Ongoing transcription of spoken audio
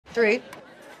3.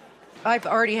 I've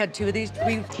already had 2 of these.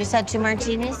 She said 2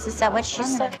 martinis? Is that what she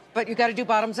said? But you gotta do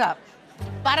bottoms up.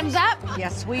 Bottoms up?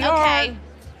 Yes, we are. Okay.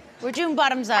 We're doing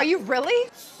bottoms up. Are you really?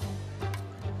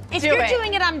 If you're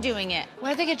doing it, I'm doing it.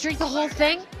 What, they get drink the whole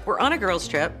thing? We're on a girls'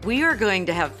 trip. We are going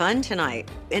to have fun tonight.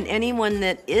 And anyone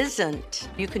that isn't,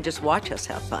 you can just watch us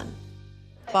have fun.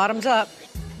 Bottoms up.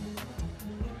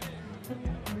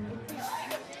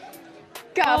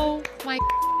 Go. Oh my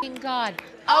f***ing God.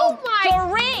 Oh my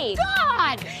Doreen!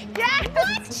 God!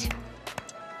 Yes!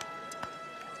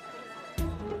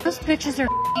 What? Those bitches are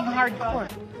f***ing hardcore.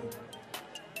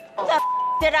 What the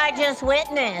did I just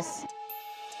witness?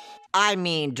 I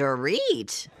mean,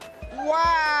 Dorit.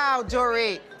 Wow,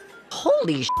 Dorit.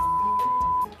 Holy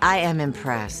I am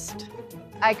impressed.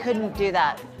 I couldn't do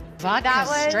that. Vodka, That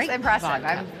was straight impressive.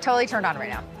 vodka. I'm totally turned on right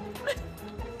now.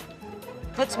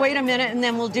 Let's wait a minute and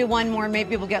then we'll do one more.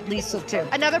 Maybe we'll get Lisa too.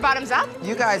 Another bottoms up?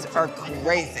 You guys are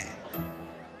crazy.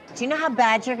 Do you know how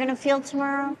bad you're gonna feel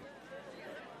tomorrow?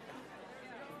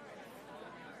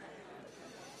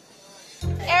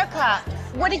 Erica,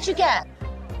 what did you get?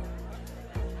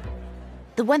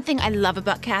 The one thing I love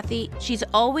about Kathy, she's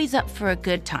always up for a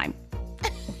good time.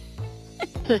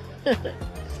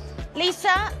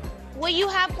 Lisa, will you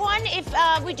have one if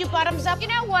we do bottoms up? You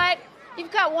know what?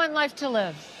 You've got one life to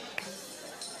live.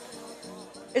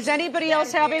 Is anybody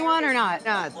else having one or not?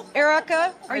 No.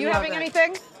 Erica, are you having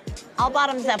anything? I'll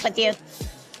bottoms up with you.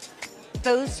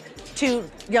 Those 2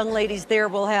 young ladies there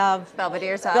will have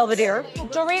Belvedere sauce. Belvedere.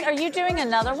 Doreen, are you doing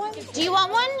another one? Do you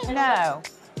want one? No.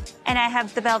 And I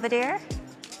have the Belvedere?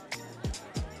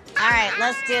 All right,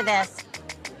 let's do this.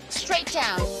 Straight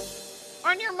down.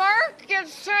 On your mark, get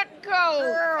set, go.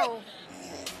 Girl.